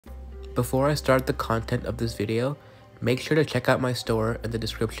Before I start the content of this video, make sure to check out my store in the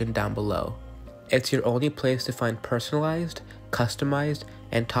description down below. It's your only place to find personalized, customized,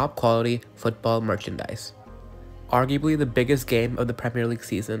 and top quality football merchandise. Arguably the biggest game of the Premier League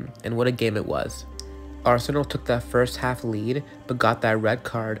season, and what a game it was. Arsenal took that first half lead, but got that red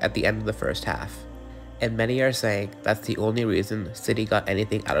card at the end of the first half. And many are saying that's the only reason City got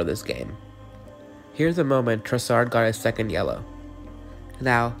anything out of this game. Here's the moment Trossard got his second yellow.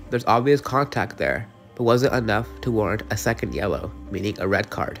 Now, there's obvious contact there, but was it enough to warrant a second yellow, meaning a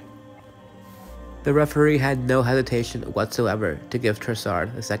red card? The referee had no hesitation whatsoever to give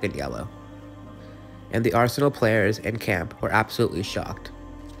Trossard the second yellow. And the Arsenal players in camp were absolutely shocked.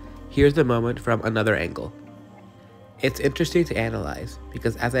 Here's the moment from another angle. It's interesting to analyze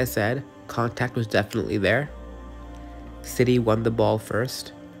because, as I said, contact was definitely there. City won the ball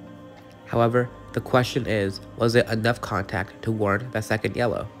first. However, the question is, was it enough contact to warrant that second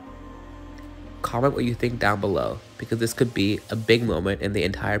yellow? Comment what you think down below, because this could be a big moment in the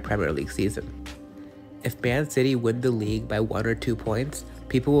entire Premier League season. If Man City win the league by 1 or 2 points,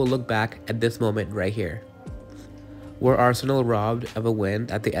 people will look back at this moment right here. Were Arsenal robbed of a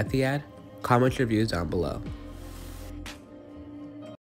win at the Etihad? Comment your views down below.